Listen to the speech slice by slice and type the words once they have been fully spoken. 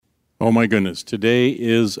Oh my goodness, today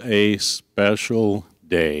is a special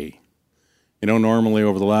day. You know, normally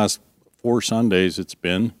over the last 4 Sundays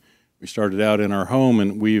we started out in our home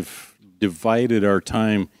and we've divided our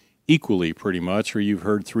time equally pretty much, or you've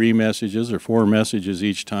heard 3 messages or 4 messages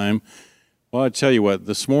each time. Well, I tell you what,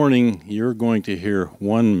 this morning you're going to hear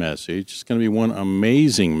one message. It's going to be one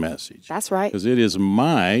amazing message. That's right. Because it is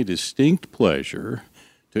my distinct pleasure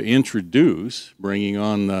to introduce, bringing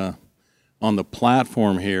on the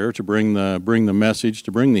platform here to bring the message,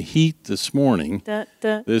 to bring the heat this morning.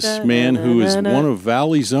 This man who is one of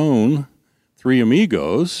Valley's own 3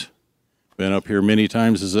 amigos, been up here many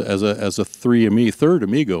times as a third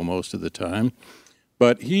amigo most of the time,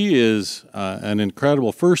 but he is an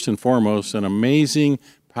incredible, first and foremost, an amazing,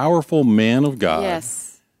 powerful man of God.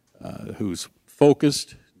 Yes. Who's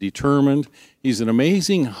focused, determined. He's an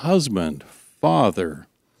amazing husband, father,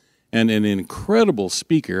 and an incredible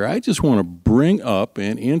speaker. I just want to bring up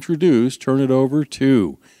and introduce, turn it over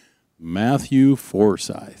to Matthew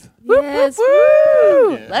Forsyth. Yes.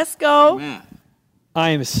 Woo! Yeah. Let's go. Matt.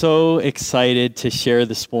 I am so excited to share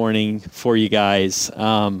this morning for you guys.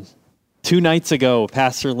 2 nights ago,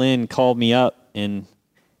 Pastor Lynn called me up and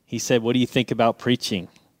he said, "What do you think about preaching?"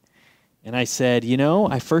 And I said,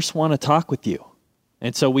 I first want to talk with you.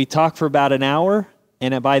 And so we talked for about an hour.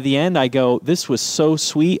 And by the end, I go, "This was so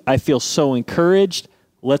sweet. I feel so encouraged.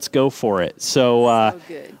 Let's go for it." So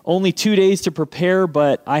only 2 days to prepare,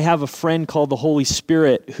 but I have a friend called the Holy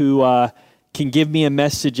Spirit who can give me a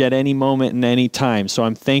message at any moment and any time. So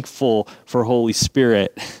I'm thankful for Holy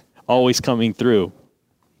Spirit always coming through.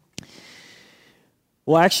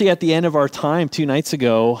 Well, actually, at the end of our time 2 nights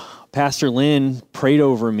ago, Pastor Lynn prayed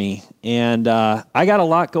over me, and I got a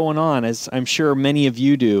lot going on, as I'm sure many of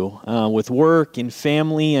you do, with work and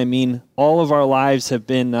family. I mean, all of our lives have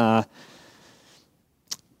been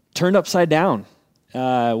turned upside down.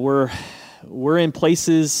 We're in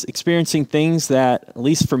places experiencing things that, at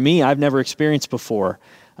least for me, I've never experienced before,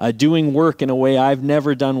 doing work in a way I've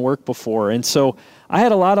never done work before. And so I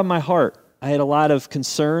had a lot on my heart. I had a lot of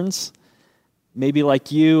concerns. Maybe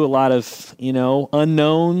like you, a lot of,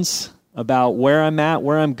 unknowns about where I'm at,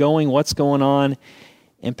 where I'm going, what's going on.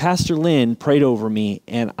 And Pastor Lynn prayed over me,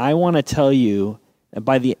 and I want to tell you that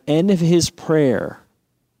by the end of his prayer,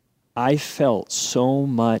 I felt so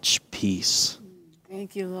much peace.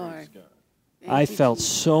 Thank you, Lord. I felt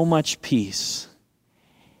so much peace.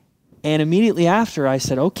 And immediately after, I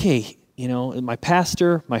said, okay, my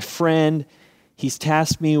pastor, my friend, he's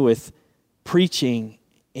tasked me with preaching,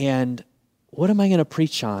 and what am I going to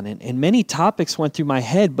preach on? And many topics went through my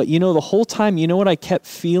head, but the whole time, what I kept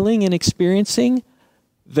feeling and experiencing?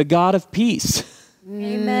 The God of peace.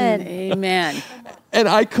 Amen. Amen. And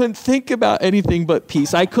I couldn't think about anything but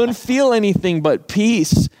peace. I couldn't feel anything but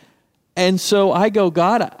peace. And so I go,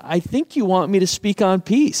 "God, I think you want me to speak on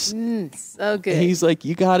peace." So good. And he's like,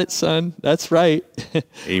 "You got it, son. That's right."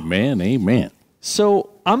 Amen, amen. So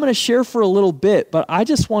I'm going to share for a little bit, but I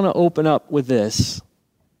just want to open up with this.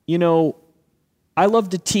 I love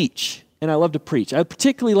to teach, and I love to preach. I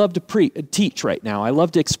particularly love to teach right now. I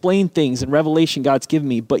love to explain things and revelation God's given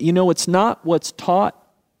me. But it's not what's taught,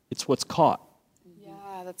 it's what's caught. Yeah,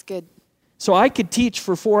 that's good. So I could teach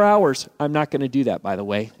for 4 hours. I'm not going to do that, by the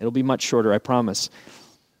way. It'll be much shorter, I promise.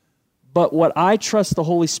 But what I trust the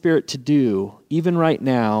Holy Spirit to do, even right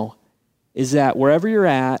now, is that wherever you're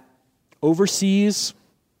at, overseas,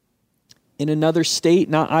 in another state,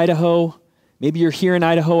 not Idaho, maybe you're here in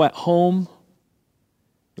Idaho at home,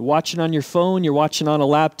 you're watching on your phone, you're watching on a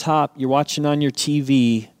laptop, you're watching on your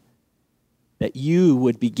TV, that you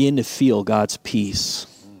would begin to feel God's peace.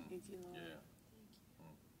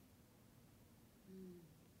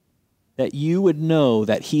 That you would know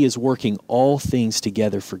that He is working all things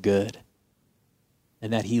together for good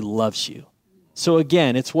and that He loves you. So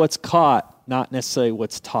again, it's what's caught, not necessarily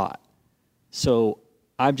what's taught. So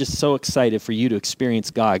I'm just so excited for you to experience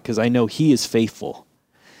God because I know He is faithful.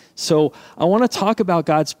 So I want to talk about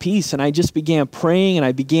God's peace, and I just began praying, and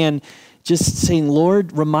I began just saying,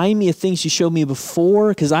 "Lord, remind me of things you showed me before,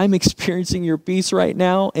 because I'm experiencing your peace right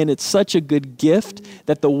now, and it's such a good gift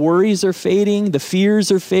that the worries are fading, the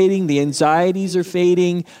fears are fading, the anxieties are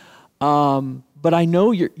fading. But I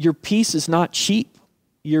know your peace is not cheap.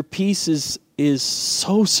 Your peace is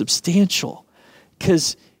so substantial,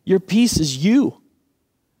 because your peace is you.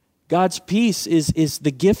 God's peace is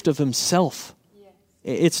the gift of Himself.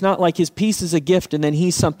 It's not like His peace is a gift and then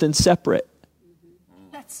He's something separate.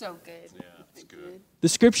 That's so good. Yeah, that's good. The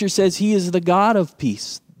Scripture says He is the God of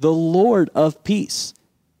peace, the Lord of peace.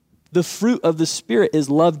 The fruit of the Spirit is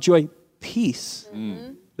love, joy, peace.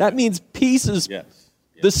 That means peace is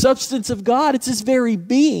The substance of God, it's his very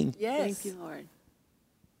being. Yes. Thank you, Lord.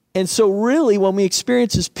 And so really, when we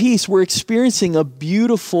experience his peace, we're experiencing a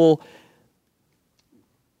beautiful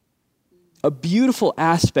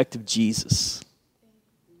aspect of Jesus.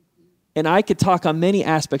 And I could talk on many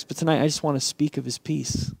aspects, but tonight I just want to speak of his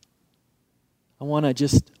peace. I want to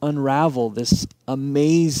just unravel this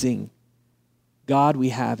amazing God we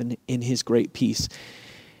have in his great peace.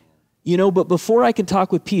 You know, but before I can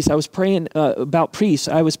talk with peace, I was praying about peace.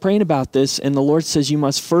 I was praying about this, and the Lord says you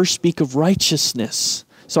must first speak of righteousness.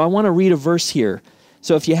 So I want to read a verse here.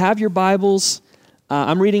 So if you have your Bibles,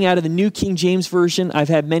 I'm reading out of the New King James Version. I've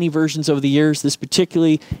had many versions over the years. This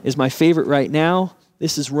particularly is my favorite right now.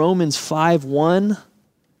 This is Romans 5:1.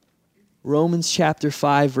 Romans chapter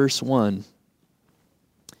 5, verse 1.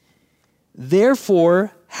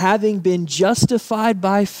 Therefore, having been justified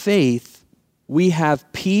by faith, we have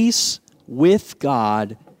peace with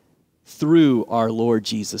God through our Lord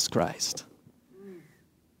Jesus Christ.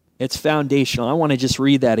 It's foundational. I want to just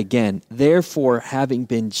read that again. Therefore, having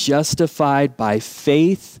been justified by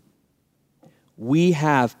faith, we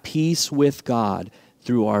have peace with God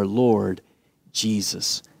through our Lord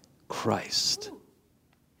Jesus Christ.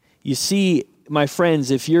 You see, my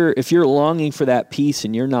friends, if you're longing for that peace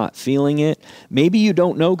and you're not feeling it, maybe you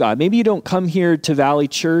don't know God. Maybe you don't come here to Valley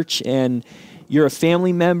Church and you're a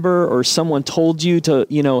family member or someone told you to,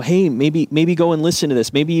 hey, maybe go and listen to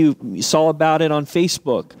this. Maybe you saw about it on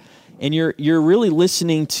Facebook and you're really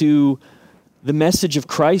listening to the message of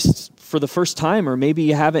Christ for the first time, or maybe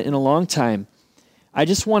you haven't in a long time. I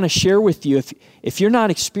just want to share with you, if you're not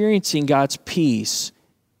experiencing God's peace,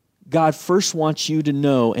 God first wants you to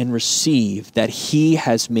know and receive that he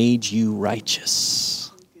has made you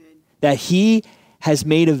righteous. That he has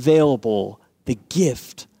made available the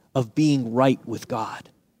gift of being right with God.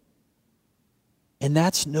 And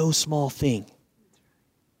that's no small thing.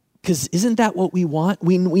 Because isn't that what we want?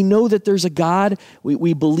 We know that there's a God.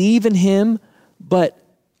 We believe in him. But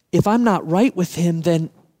if I'm not right with him, then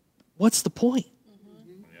what's the point?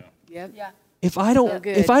 Yep. Yeah. If I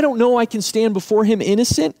don't know I can stand before him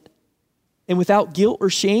innocent and without guilt or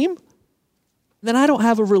shame, then I don't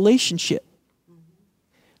have a relationship.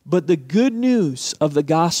 But the good news of the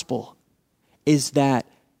gospel is that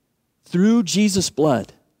through Jesus'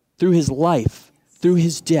 blood, through his life, through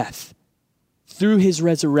his death, through his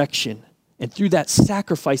resurrection, and through that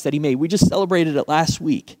sacrifice that he made, we just celebrated it last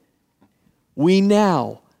week, we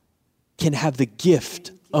now can have the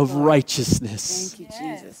gift of righteousness. Thank you,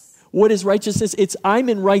 Jesus. What is righteousness? It's I'm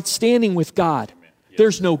in right standing with God.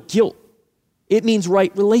 There's no guilt. It means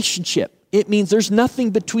right relationship. It means there's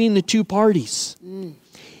nothing between the two parties.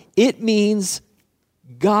 It means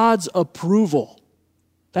God's approval.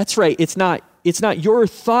 That's right. It's not your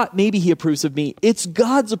thought, maybe he approves of me. It's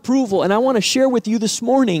God's approval. And I want to share with you this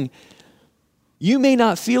morning, you may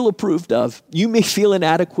not feel approved of. You may feel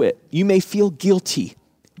inadequate. You may feel guilty.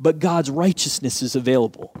 But God's righteousness is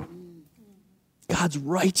available. God's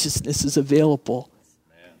righteousness is available.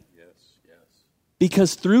 Man, yes.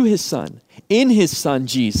 Because through his Son, in his Son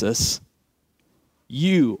Jesus,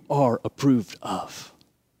 you are approved of.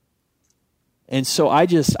 And so I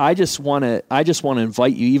just want to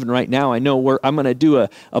invite you even right now. I know I'm going to do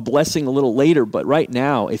a blessing a little later, but right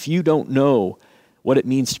now, if you don't know what it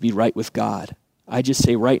means to be right with God, I just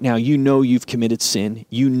say right now, you know you've committed sin.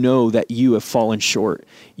 You know that you have fallen short.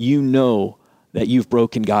 You know that you've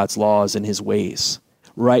broken God's laws and his ways.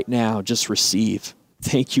 Right now, just receive.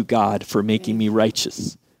 Thank you, God, for making me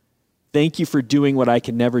righteous. Thank you for doing what I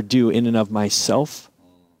could never do in and of myself.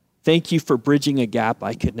 Thank you for bridging a gap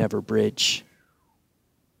I could never bridge.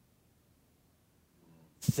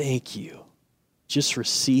 Thank you. Just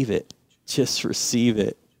receive it. Just receive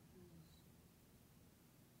it.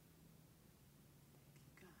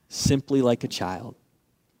 Simply like a child.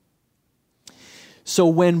 So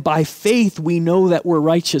when by faith we know that we're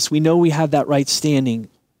righteous, we know we have that right standing,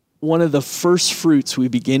 one of the first fruits we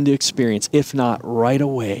begin to experience, if not right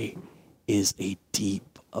away, is a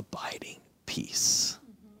deep, abiding peace.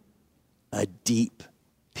 A deep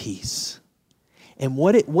peace. And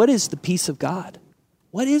what is the peace of God?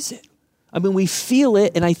 What is it? I mean, we feel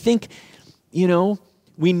it, and I think,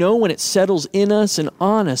 we know when it settles in us and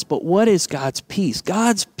on us, but what is God's peace?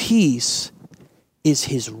 God's peace is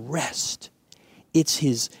his rest.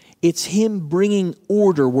 It's him bringing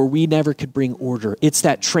order where we never could bring order. It's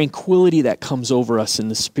that tranquility that comes over us in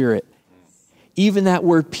the spirit. Even that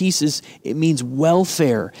word peace it means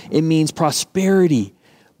welfare. It means prosperity.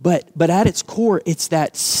 But at its core, it's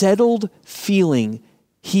that settled feeling,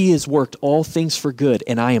 he has worked all things for good,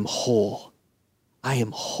 and I am whole. I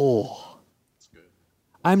am whole.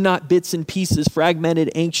 I'm not bits and pieces,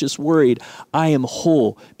 fragmented, anxious, worried. I am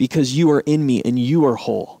whole because you are in me and you are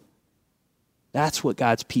whole. That's what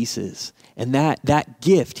God's peace is. And that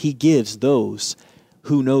gift he gives those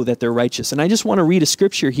who know that they're righteous. And I just want to read a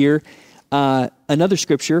scripture here, another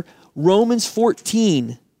scripture, Romans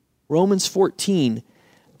 14. Romans 14.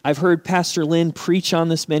 I've heard Pastor Lynn preach on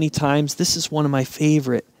this many times. This is one of my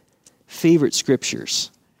favorite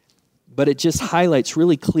scriptures. But it just highlights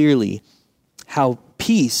really clearly how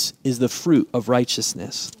peace is the fruit of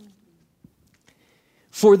righteousness.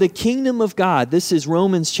 For the kingdom of God, this is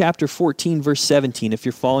Romans chapter 14, verse 17, if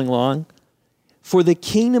you're following along. For the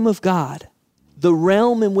kingdom of God, the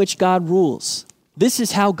realm in which God rules. This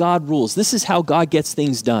is how God rules. This is how God gets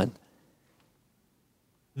things done.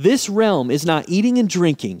 This realm is not eating and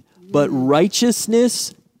drinking, but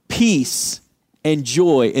righteousness, peace, and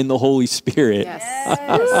joy in the Holy Spirit.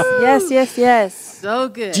 Yes. So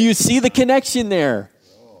good. Do you see the connection there?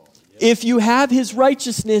 If you have his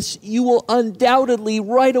righteousness, you will undoubtedly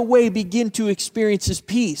right away begin to experience his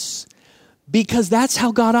peace, because that's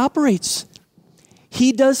how God operates.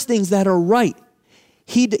 He does things that are right.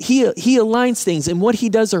 He aligns things, and what he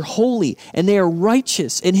does are holy, and they are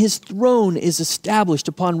righteous, and his throne is established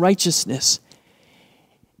upon righteousness.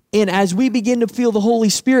 And as we begin to feel the Holy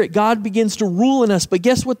Spirit, God begins to rule in us. But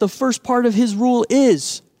guess what the first part of his rule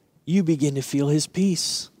is? You begin to feel his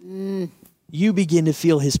peace. You begin to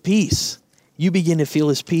feel his peace. You begin to feel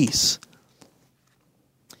his peace.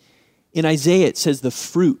 In Isaiah, it says the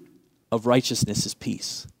fruit of righteousness is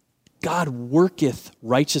peace. God worketh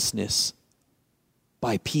righteousness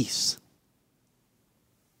by peace.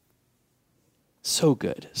 So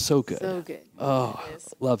good, so good. So good. Oh,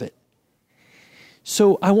 love it.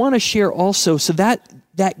 So I want to share also, so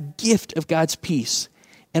that gift of God's peace,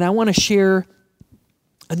 and I want to share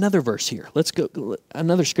another verse here. Let's go,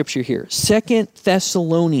 another scripture here. 2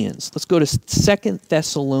 Thessalonians. Let's go to 2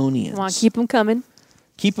 Thessalonians. Come on, keep them coming.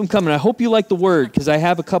 Keep them coming. I hope you like the word, because I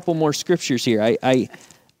have a couple more scriptures here.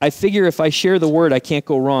 I figure if I share the word, I can't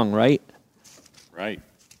go wrong, right? Right.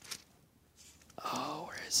 Oh,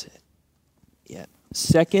 where is it? Yeah.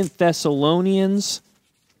 2 Thessalonians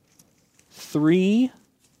 3.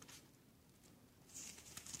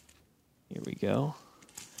 Here we go.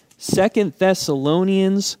 2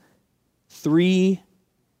 Thessalonians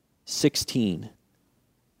 3:16.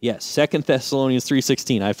 Yes, 2 Thessalonians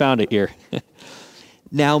 3:16. I found it here.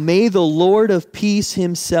 Now may the Lord of peace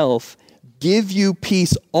himself give you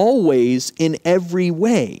peace always in every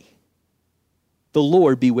way. The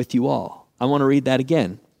Lord be with you all. I want to read that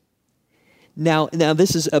again. Now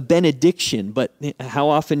this is a benediction, but how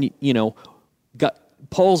often,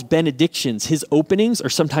 Paul's benedictions, his openings are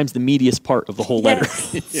sometimes the meatiest part of the whole letter.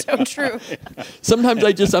 Yes, so true. Sometimes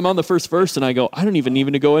I'm on the first verse and I go, I don't even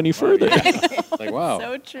need to go any further. Like, wow.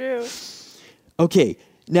 So true. Okay,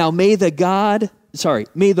 now may the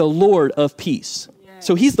Lord of peace. Yes.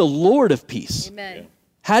 So he's the Lord of peace. Amen.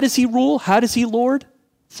 How does he rule? How does he lord?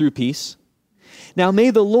 Through peace. Now may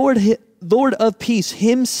the Lord of peace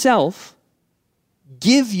himself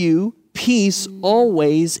give you peace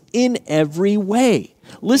always in every way.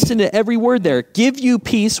 Listen to every word there. Give you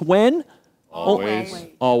peace when? Always.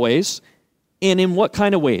 Always. And in what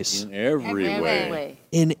kind of ways? In every way.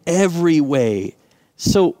 In every way.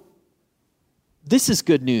 So this is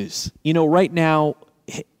good news. Right now,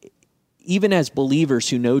 even as believers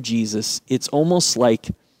who know Jesus, it's almost like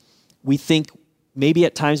we think, maybe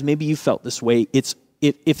at times, maybe you felt this way, if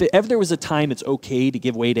ever there was a time it's okay to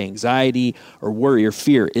give way to anxiety or worry or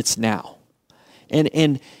fear, it's now.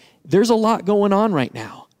 And there's a lot going on right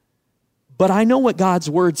now. But I know what God's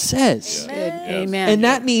word says. Amen. And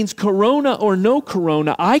that means corona or no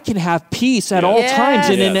corona, I can have peace at all times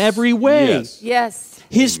and in every way. Yes.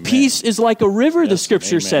 His peace is like a river, the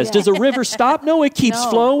scripture says. Does a river stop? No, it keeps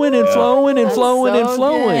flowing and flowing and flowing and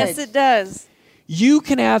flowing. Yes, it does. You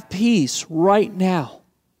can have peace right now.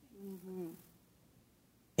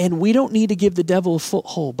 And we don't need to give the devil a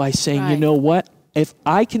foothold by saying, you know what? If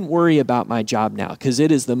I can worry about my job now, because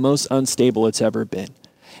it is the most unstable it's ever been.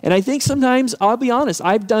 And I think sometimes, I'll be honest,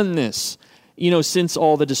 I've done this, since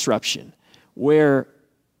all the disruption, where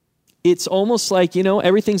it's almost like,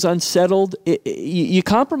 everything's unsettled. You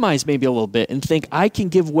compromise maybe a little bit and think, I can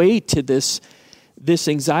give way to this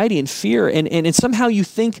anxiety and fear. And somehow you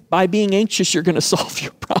think by being anxious, you're going to solve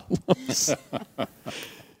your problems.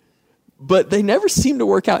 But they never seem to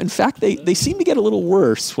work out. In fact, they seem to get a little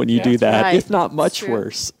worse when you do that, if not much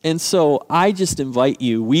worse. And so I just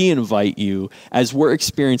we invite you, as we're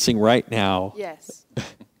experiencing right now,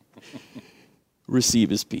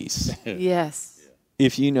 receive his peace. Yes.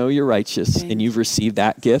 If you know you're righteous and you've received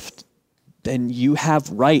that gift, then you have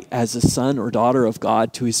right as a son or daughter of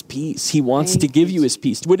God to his peace. He wants to give you his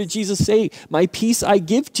peace. What did Jesus say? My peace I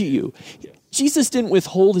give to you. Jesus didn't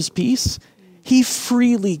withhold his peace. He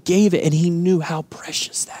freely gave it, and he knew how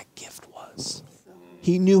precious that gift was.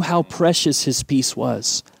 He knew how precious his peace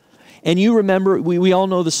was. And you remember, we all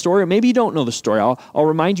know the story, or maybe you don't know the story. I'll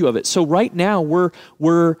remind you of it. So right now,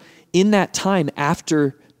 we're in that time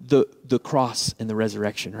after the cross and the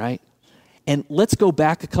resurrection, right? And let's go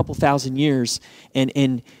back a couple thousand years,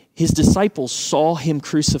 and his disciples saw him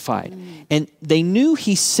crucified. And they knew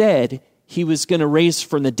he said he was going to raise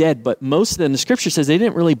from the dead, but most of them, the scripture says they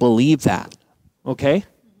didn't really believe that, okay?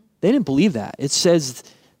 They didn't believe that. It says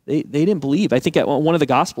they didn't believe. I think at one of the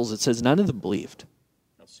Gospels it says none of them believed.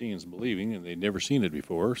 Now, seeing is believing, and they'd never seen it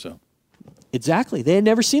before, so. Exactly. They had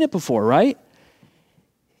never seen it before, right?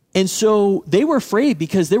 And so they were afraid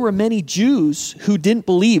because there were many Jews who didn't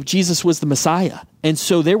believe Jesus was the Messiah. And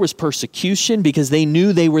so there was persecution because they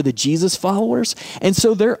knew they were the Jesus followers. And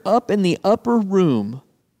so they're up in the upper room,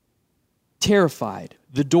 terrified,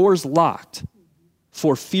 the doors locked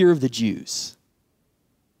for fear of the Jews.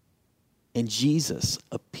 And Jesus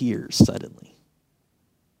appears suddenly.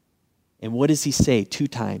 And what does he say 2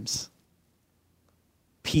 times?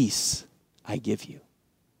 Peace I give you.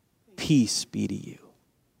 Peace be to you.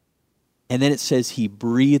 And then it says he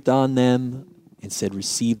breathed on them and said,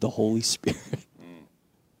 receive the Holy Spirit.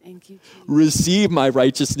 Thank you, Jesus. Receive my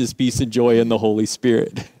righteousness, peace, and joy in the Holy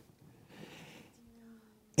Spirit.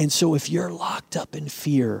 And so if you're locked up in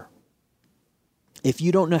fear, if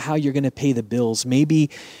you don't know how you're going to pay the bills, maybe,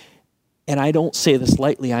 and I don't say this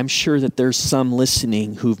lightly, I'm sure that there's some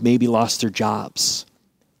listening who've maybe lost their jobs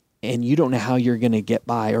and you don't know how you're going to get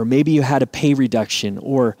by, or maybe you had a pay reduction,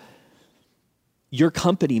 or your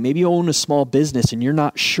company, maybe you own a small business and you're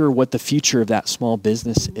not sure what the future of that small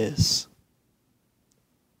business is.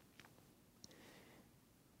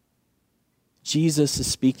 Jesus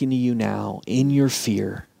is speaking to you now in your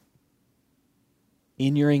fear,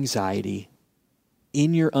 in your anxiety,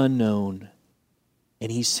 in your unknown,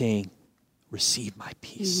 and he's saying, receive my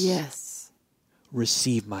peace. Yes.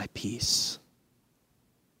 Receive my peace.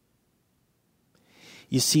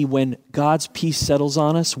 You see, when God's peace settles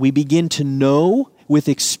on us, we begin to know with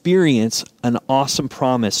experience an awesome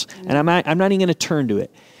promise. And I'm not even going to turn to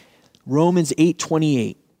it. Romans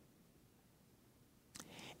 8:28.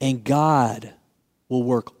 And God will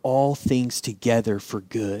work all things together for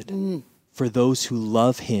good for those who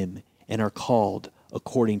love him and are called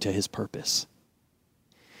according to his purpose.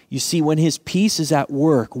 You see, when his peace is at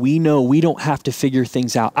work, we know we don't have to figure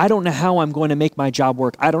things out. I don't know how I'm going to make my job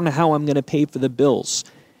work. I don't know how I'm going to pay for the bills.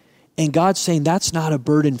 And God's saying, that's not a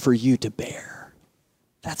burden for you to bear.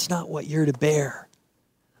 That's not what you're to bear.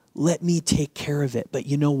 Let me take care of it. But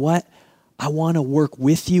you know what? I want to work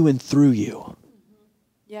with you and through you.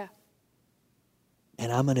 Yeah.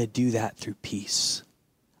 And I'm going to do that through peace.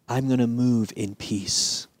 I'm going to move in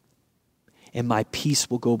peace. And my peace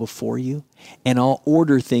will go before you, and I'll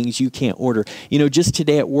order things you can't order. You know, just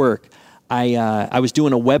today at work, I was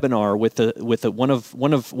doing a webinar with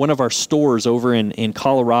one of our stores over in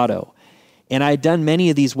Colorado, and I had done many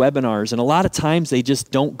of these webinars, and a lot of times they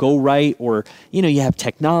just don't go right, or you know, you have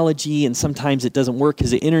technology, and sometimes it doesn't work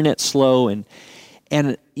because the internet's slow, and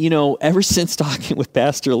you know, ever since talking with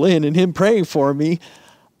Pastor Lynn and him praying for me,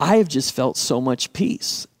 I have just felt so much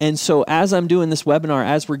peace. And so as I'm doing this webinar,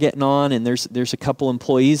 as we're getting on, and there's a couple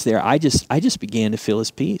employees there, I just began to feel his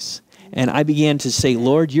peace. And I began to say,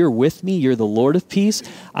 Lord, you're with me. You're the Lord of peace.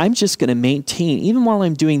 I'm just going to maintain, even while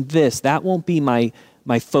I'm doing this, that won't be my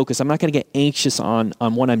focus. I'm not going to get anxious on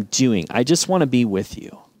what I'm doing. I just want to be with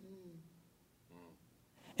you.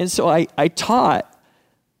 And so I taught.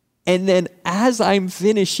 And then as I'm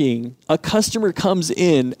finishing, a customer comes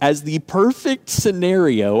in as the perfect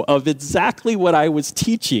scenario of exactly what I was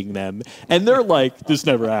teaching them. And they're like, this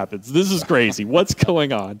never happens. This is crazy. What's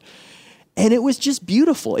going on? And it was just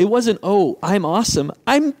beautiful. It wasn't, oh, I'm awesome.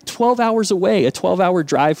 I'm 12 hours away, a 12-hour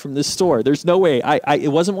drive from this store. There's no way.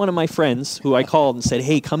 It wasn't one of my friends who I called and said,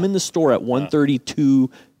 hey, come in the store at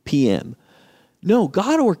 1:32 p.m. No,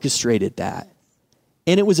 God orchestrated that.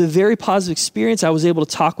 And it was a very positive experience. I was able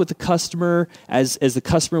to talk with the customer as the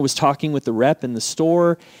customer was talking with the rep in the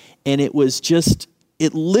store. And it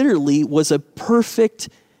literally was a perfect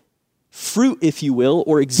fruit, if you will,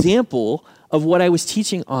 or example of what I was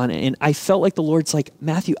teaching on. And I felt like the Lord's like,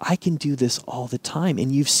 Matthew, I can do this all the time.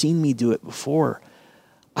 And you've seen me do it before.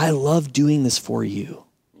 I love doing this for you.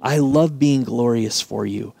 I love being glorious for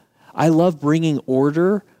you. I love bringing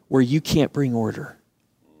order where you can't bring order.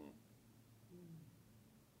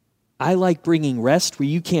 I like bringing rest where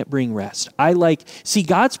you can't bring rest. See,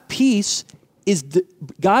 God's peace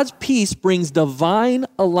God's peace brings divine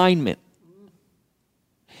alignment.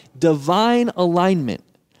 Divine alignment.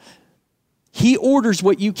 He orders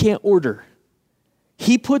what you can't order.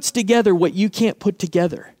 He puts together what you can't put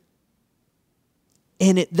together.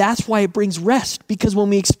 And that's why it brings rest, because when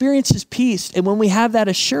we experience his peace and when we have that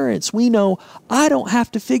assurance, we know I don't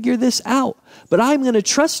have to figure this out, but I'm going to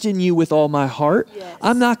trust in you with all my heart. Yes.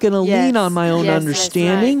 I'm not going to lean on my own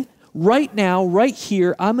understanding. Right. Right now, right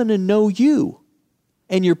here, I'm going to know you,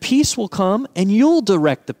 and your peace will come and you'll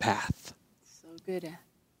direct the path. So good.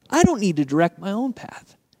 I don't need to direct my own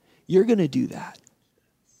path. You're going to do that.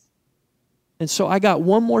 And so I got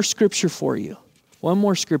one more scripture for you. One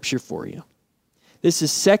more scripture for you. This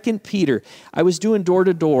is 2 Peter. I was doing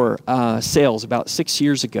door-to-door sales about 6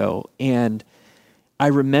 years ago, and I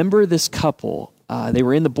remember this couple. They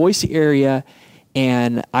were in the Boise area,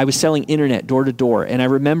 and I was selling internet door-to-door, and I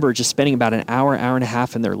remember just spending about an hour and a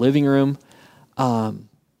half in their living room, and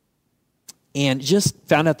just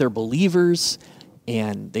found out they're believers.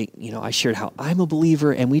 And I shared how I'm a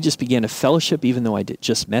believer, and we just began to fellowship, even though I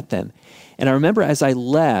just met them. And I remember as I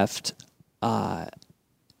left,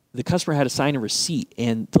 the customer had to sign a receipt,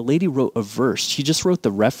 and the lady wrote a verse. She just wrote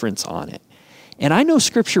the reference on it. And I know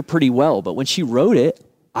scripture pretty well, but when she wrote it,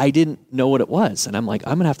 I didn't know what it was. And I'm like,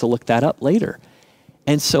 I'm going to have to look that up later.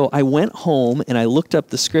 And so I went home and I looked up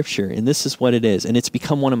the scripture, and this is what it is. And it's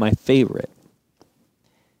become one of my favorite.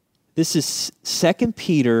 This is 2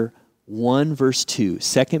 Peter 1 verse 2.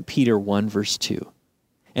 2 Peter 1 verse 2.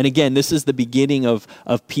 And again, this is the beginning of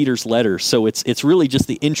Peter's letter. So it's really just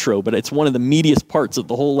the intro, but it's one of the meatiest parts of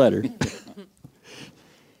the whole letter.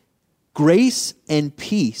 Grace and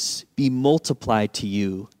peace be multiplied to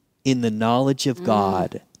you in the knowledge of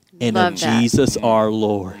God and of Jesus our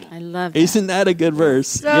Lord. I love that. Isn't that a good verse?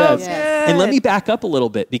 So good. And let me back up a little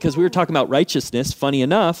bit, because we were talking about righteousness. Funny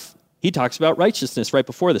enough, he talks about righteousness right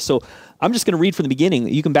before this. So I'm just going to read from the beginning.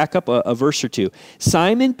 You can back up a verse or two.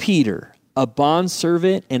 Simon Peter, a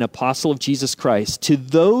bondservant and apostle of Jesus Christ, to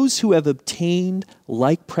those who have obtained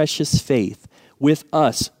like precious faith with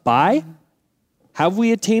us by, how have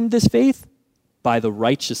we attained this faith? By the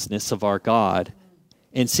righteousness of our God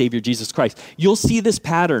and Savior Jesus Christ. You'll see this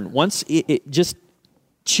pattern. Once it just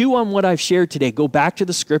chew on what I've shared today. Go back to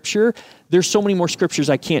the scripture. There's so many more scriptures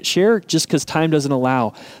I can't share just because time doesn't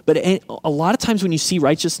allow. But a lot of times when you see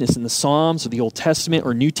righteousness in the Psalms or the Old Testament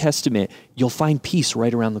or New Testament, you'll find peace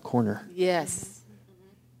right around the corner. Yes.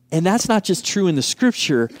 And that's not just true in the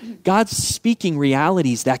scripture. God's speaking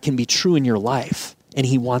realities that can be true in your life, and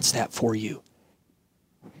he wants that for you.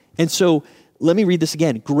 And so let me read this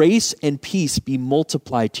again. Grace and peace be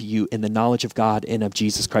multiplied to you in the knowledge of God and of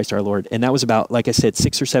Jesus Christ our Lord. And that was about, like I said,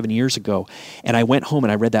 6 or 7 years ago. And I went home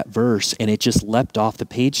and I read that verse, and it just leapt off the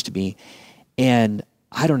page to me. And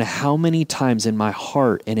I don't know how many times in my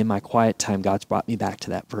heart and in my quiet time God's brought me back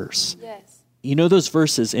to that verse. Yes. You know those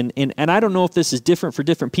verses, and I don't know if this is different for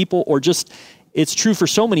different people or just it's true for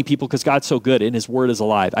so many people because God's so good and his word is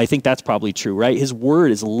alive. I think that's probably true, right? His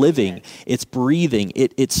word is living. It's breathing.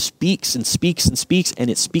 It speaks and speaks and speaks,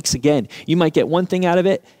 and it speaks again. You might get one thing out of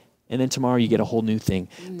it, and then tomorrow you get a whole new thing.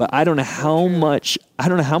 But I don't know how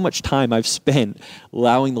much time I've spent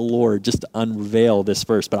allowing the Lord just to unveil this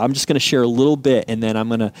verse. But I'm just going to share a little bit, and then I'm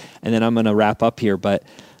going to wrap up here. But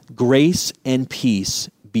grace and peace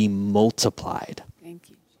be multiplied. Thank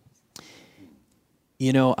you.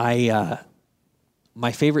 You know,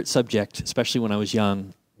 my favorite subject, especially when I was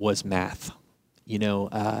young, was math. You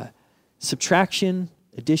know, subtraction,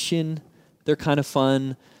 addition, they're kind of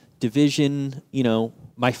fun. Division, you know,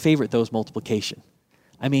 my favorite, though, is multiplication.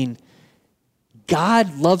 I mean,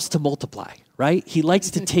 God loves to multiply, right? He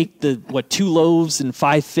likes to take 2 loaves and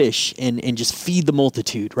 5 fish and just feed the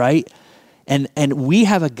multitude, right? And we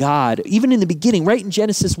have a God, even in the beginning, right in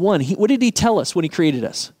Genesis 1, what did he tell us when he created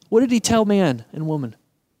us? What did he tell man and woman?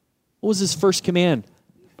 What was his first command?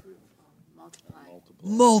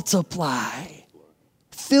 Multiply.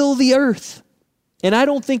 Fill the earth. And I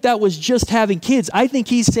don't think that was just having kids. I think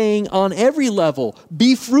he's saying on every level,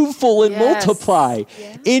 be fruitful and multiply.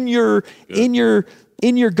 Yeah.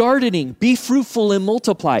 In your gardening, be fruitful and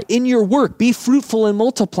multiply. In your work, be fruitful and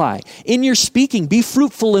multiply. In your speaking, be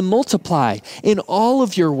fruitful and multiply. In all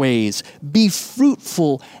of your ways, be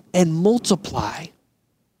fruitful and multiply.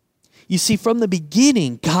 You see, from the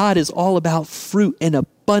beginning, God is all about fruit and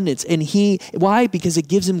abundance. And why? Because it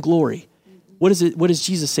gives him glory. What does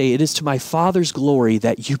Jesus say? It is to my Father's glory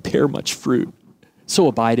that you bear much fruit. So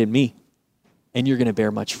abide in me, and you're going to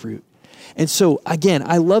bear much fruit. And so, again,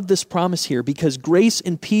 I love this promise here because grace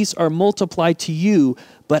and peace are multiplied to you,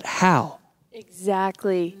 but how?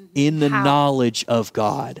 Exactly. In the knowledge of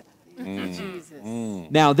God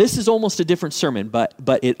Jesus. Now, this is almost a different sermon, but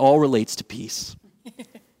it all relates to peace.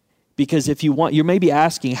 Because if you want, you may be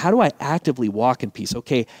asking, how do I actively walk in peace?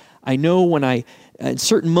 Okay, I know when in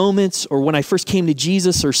certain moments or when I first came to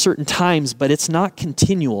Jesus or certain times, but it's not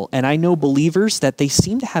continual. And I know believers that they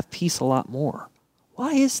seem to have peace a lot more.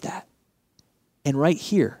 Why is that? And right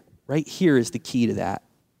here is the key to that.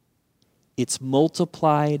 It's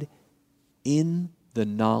multiplied in the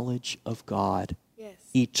knowledge of God. Yes.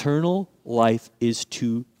 Eternal life is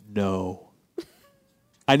to know.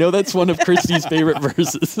 I know that's one of Christy's favorite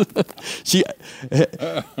verses.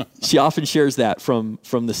 She often shares that from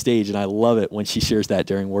the stage, and I love it when she shares that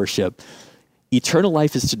during worship. Eternal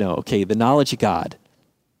life is to know. Okay, the knowledge of God.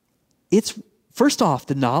 It's, first off,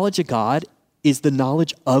 the knowledge of God is the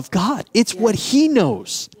knowledge of God. It's what he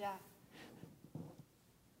knows. Yeah.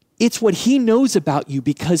 It's what he knows about you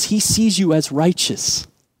because he sees you as righteous.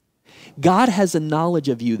 God has a knowledge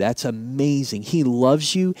of you that's amazing. He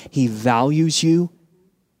loves you. He values you.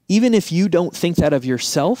 Even if you don't think that of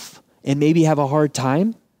yourself and maybe have a hard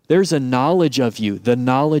time, there's a knowledge of you, the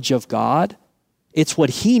knowledge of God. It's what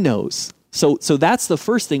he knows. So that's the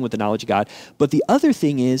first thing with the knowledge of God. But the other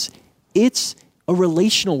thing is, it's a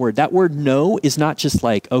relational word. That word know is not just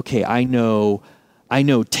like, okay, I know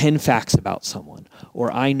 10 facts about someone,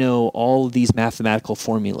 or I know all of these mathematical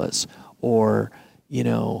formulas, or,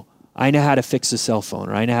 I know how to fix a cell phone,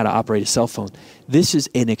 or I know how to operate a cell phone. This is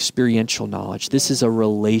an experiential knowledge. This is a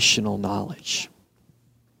relational knowledge.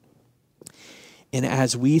 And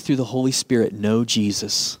as we, through the Holy Spirit, know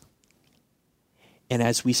Jesus, and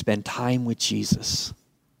as we spend time with Jesus,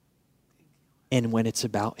 and when it's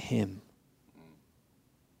about him,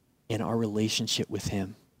 and our relationship with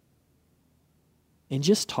him, and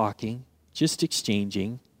just talking, just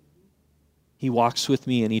exchanging. He walks with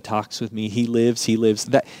me and he talks with me. He lives.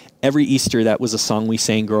 That every Easter, that was a song we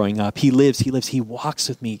sang growing up. He lives. He walks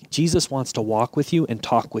with me. Jesus wants to walk with you and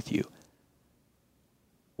talk with you.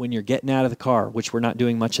 When you're getting out of the car, which we're not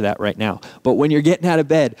doing much of that right now, but when you're getting out of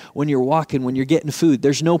bed, when you're walking, when you're getting food,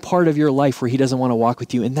 there's no part of your life where he doesn't want to walk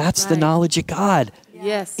with you. And that's the knowledge of God.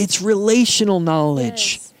 Yes. It's relational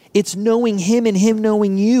knowledge. Yes. It's knowing him and him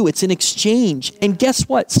knowing you. It's an exchange. And guess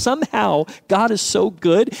what? Somehow, God is so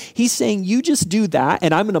good. He's saying, you just do that,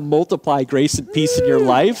 and I'm going to multiply grace and peace in your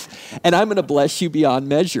life, and I'm going to bless you beyond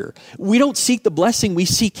measure. We don't seek the blessing. We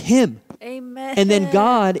seek him. Amen. And then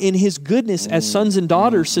God, in his goodness as sons and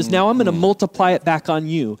daughters, says, now I'm going to multiply it back on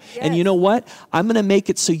you. Yes. And you know what? I'm going to make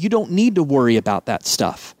it so you don't need to worry about that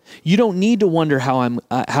stuff. You don't need to wonder how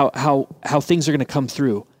things are going to come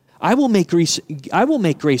through. I will make grace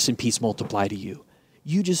and peace multiply to you.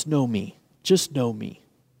 You just know me. Just know me.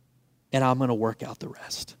 And I'm going to work out the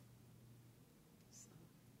rest.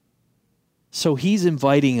 So he's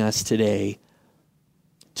inviting us today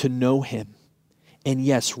to know him. And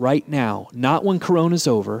yes, right now, not when Corona's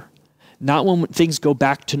over, not when things go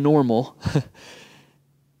back to normal,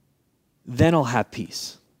 then I'll have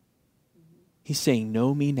peace. He's saying,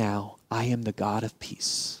 know me now. I am the God of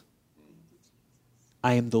peace.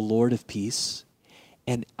 I am the Lord of peace,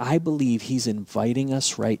 and I believe he's inviting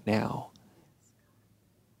us right now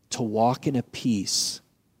to walk in a peace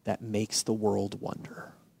that makes the world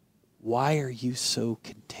wonder. Why are you so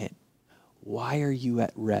content? Why are you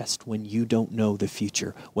at rest when you don't know the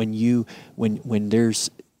future? When you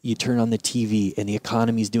turn on the TV and the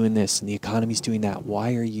economy's doing this and the economy's doing that,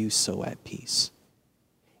 why are you so at peace?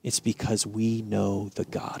 It's because we know the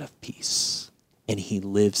God of peace, and he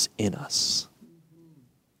lives in us.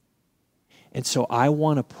 And so I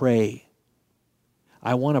want to pray.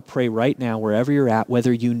 I want to pray right now, wherever you're at,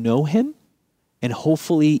 whether you know him, and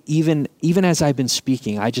hopefully even as I've been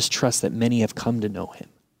speaking, I just trust that many have come to know him.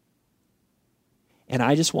 And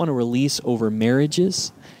I just want to release over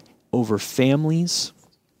marriages, over families,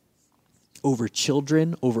 over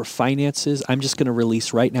children, over finances. I'm just going to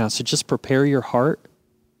release right now. So just prepare your heart.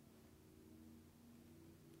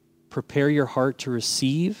 Prepare your heart to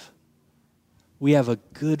receive. We have a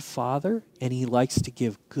good Father, and he likes to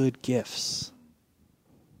give good gifts.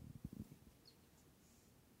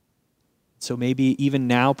 So maybe even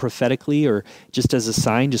now prophetically, or just as a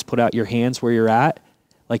sign, just put out your hands where you're at,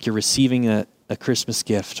 like you're receiving a Christmas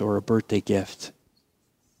gift or a birthday gift.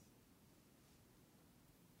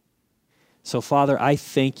 So Father, I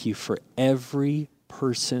thank you for every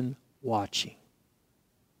person watching.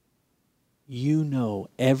 You know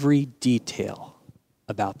every detail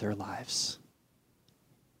about their lives.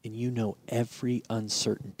 And you know every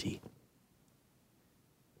uncertainty.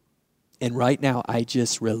 And right now, I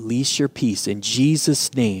just release your peace. In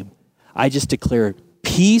Jesus' name, I just declare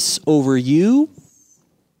peace over you,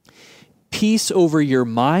 peace over your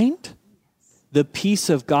mind, the peace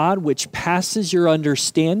of God which passes your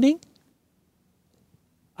understanding.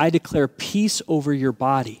 I declare peace over your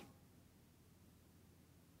body.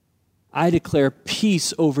 I declare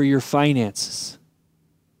peace over your finances.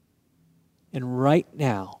 And right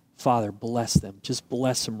now, Father, bless them. Just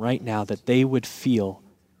bless them right now that they would feel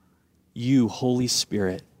you, Holy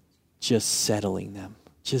Spirit, just settling them.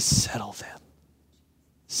 Just settle them.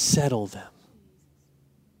 Settle them.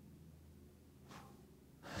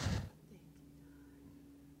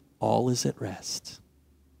 All is at rest.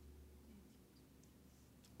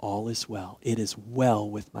 All is well. It is well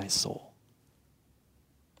with my soul.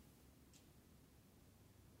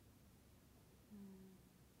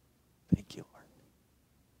 Thank you, Lord.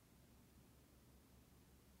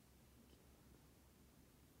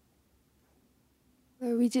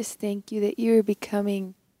 Lord, we just thank you that you're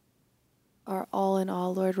becoming our all in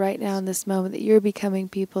all, Lord, right now in this moment, that you're becoming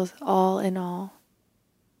people's all in all.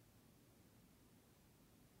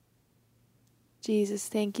 Jesus,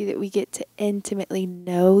 thank you that we get to intimately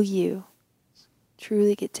know you,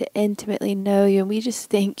 truly get to intimately know you. And we just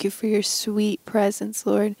thank you for your sweet presence,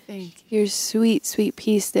 Lord. Thank you. Your sweet, sweet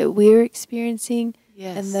peace that we're experiencing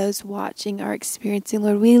Yes. and those watching are experiencing.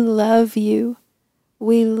 Lord, we love you.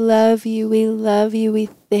 We love you. We love you. We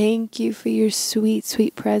thank you for your sweet,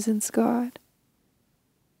 sweet presence, God.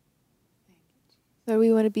 Lord,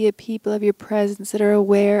 we want to be a people of your presence that are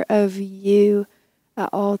aware of you at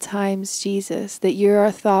all times, Jesus, that you're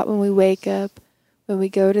our thought when we wake up, when we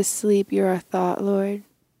go to sleep, you're our thought, Lord.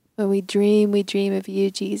 When we dream of you,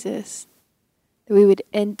 Jesus. That we would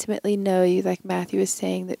intimately know you, like Matthew was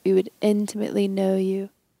saying, that we would intimately know you.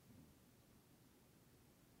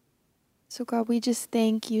 So God, we just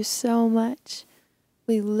thank you so much.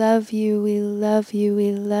 We love you, we love you,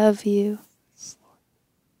 we love you.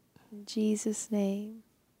 In Jesus' name,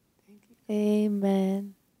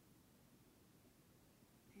 amen.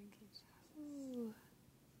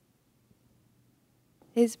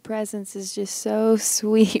 His presence is just so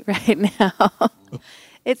sweet right now.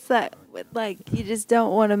 It's like you just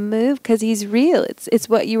don't want to move because he's real. It's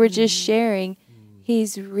what you were just sharing.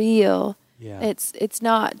 He's real. Yeah. It's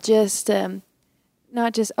not just oh,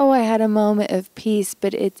 I had a moment of peace,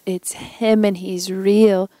 but it's him and he's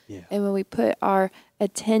real. Yeah. And when we put our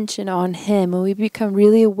attention on him, when we become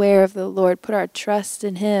really aware of the Lord, put our trust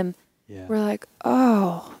in him, we're like,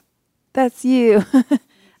 oh, that's you.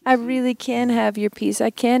 I really can have your peace. I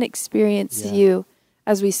can experience you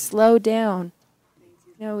as we slow down.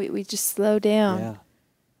 You know, we just slow down. Yeah.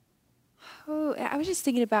 Oh, I was just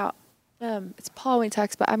thinking about, it's Paul when he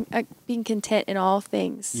talks about I'm being content in all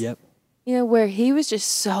things. Yep. You know, where he was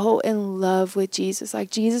just so in love with Jesus. Like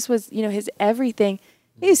Jesus was, his everything.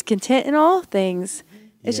 He was content in all things.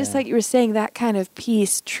 It's just like you were saying, that kind of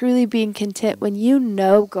peace, truly being content when you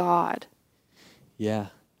know God. Yeah.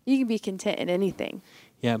 You can be content in anything.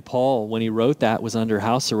 Yeah, and Paul, when he wrote that, was under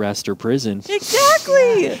house arrest or prison.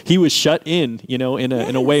 Exactly. He was shut in, in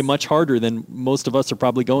a way much harder than most of us are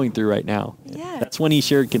probably going through right now. Yeah. That's when he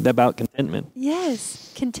shared about contentment.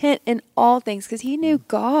 Yes, content in all things, because he knew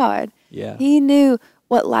God. Yeah. He knew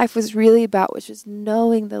what life was really about, which was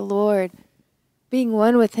knowing the Lord, being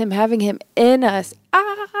one with him, having him in us.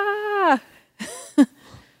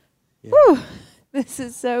 Whew, this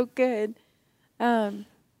is so good.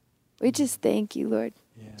 We just thank you, Lord.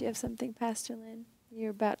 Yeah. Do you have something, Pastor Lynn?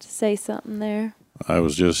 You're about to say something there. I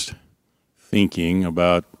was just thinking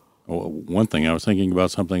about one thing. I was thinking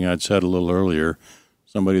about something I'd said a little earlier.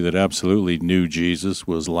 Somebody that absolutely knew Jesus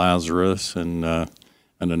was Lazarus, and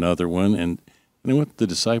another one. And what the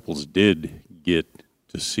disciples did get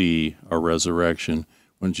to see a resurrection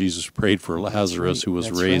when Jesus prayed for Lazarus, who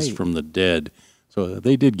was raised from the dead. So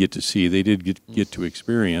they did get to see, they did get to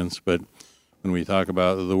experience. But when we talk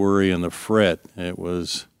about the worry and the fret, it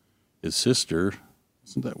was his sister.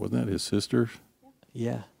 Wasn't that his sister?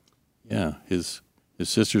 Yeah. Yeah, his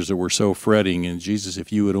sisters that were so fretting, and Jesus,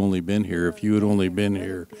 if you had only been here, if you had only been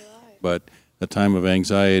here. But a time of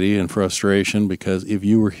anxiety and frustration, because if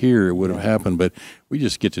you were here, it would have happened. But we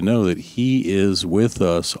just get to know that he is with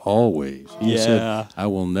us always. He said, I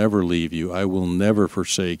will never leave you. I will never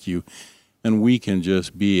forsake you. And we can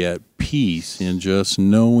just be at peace in just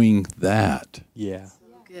knowing that. Yeah.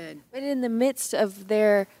 Good. But in the midst of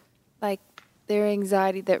their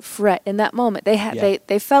anxiety, their fret, in that moment,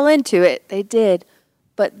 they fell into it. They did.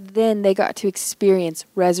 But then they got to experience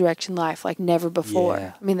resurrection life like never before.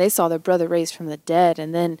 Yeah. I mean, they saw their brother raised from the dead,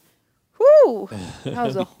 and then, whoo, that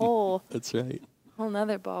was a whole That's right.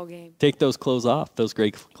 nother ball game. Take those clothes off, those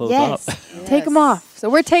grave clothes off. Yes, take them off. So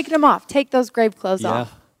we're taking them off. Take those grave clothes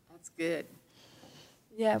off. That's good.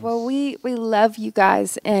 Yeah, well, we love you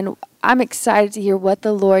guys, and I'm excited to hear what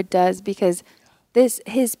the Lord does, because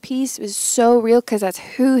his peace is so real, because that's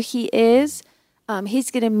who he is.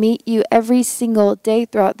 He's going to meet you every single day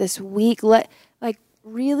throughout this week.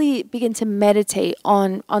 Really begin to meditate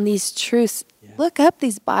on these truths. Yeah. Look up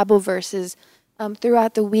these Bible verses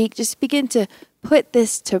throughout the week. Just begin to put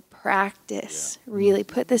this to practice. Yeah. Really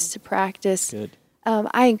put this to practice. Good.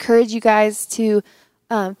 I encourage you guys to,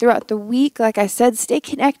 throughout the week, like I said, stay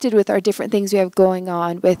connected with our different things we have going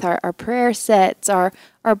on, with our prayer sets, our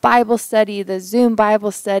Bible study, the Zoom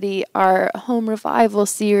Bible study, our home revival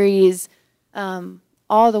series,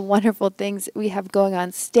 all the wonderful things that we have going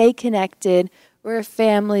on. Stay connected. We're a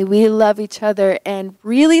family. We love each other. And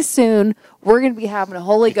really soon, we're going to be having a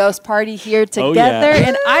Holy Ghost party here together.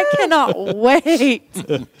 And I cannot wait.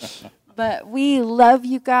 But we love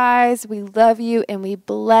you guys. We love you, and we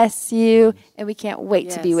bless you. And we can't wait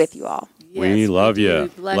to be with you all. Yes, we love you.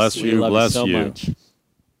 Bless you. Bless you. Much.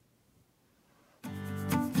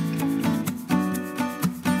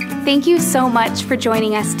 Thank you so much for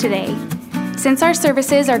joining us today. Since our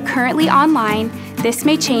services are currently online, this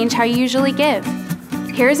may change how you usually give.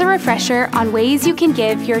 Here's a refresher on ways you can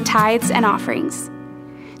give your tithes and offerings.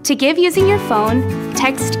 To give using your phone,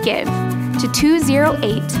 text GIVE to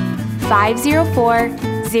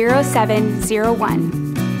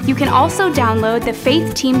 208-504-0701. You can also download the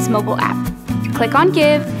Faith Teams mobile app. Click on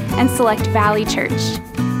Give and select Valley Church.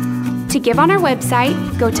 To give on our website,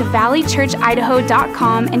 go to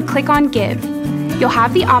valleychurchidaho.com and click on Give. You'll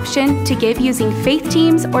have the option to give using Faith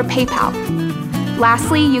Teams or PayPal.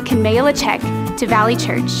 Lastly, you can mail a check to Valley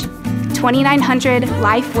Church, 2900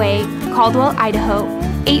 Life Way, Caldwell, Idaho,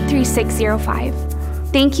 83605.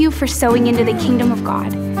 Thank you for sowing into the kingdom of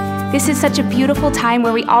God. This is such a beautiful time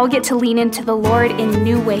where we all get to lean into the Lord in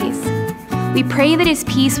new ways. We pray that His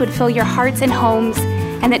peace would fill your hearts and homes,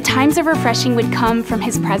 and that times of refreshing would come from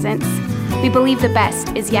His presence. We believe the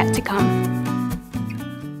best is yet to come.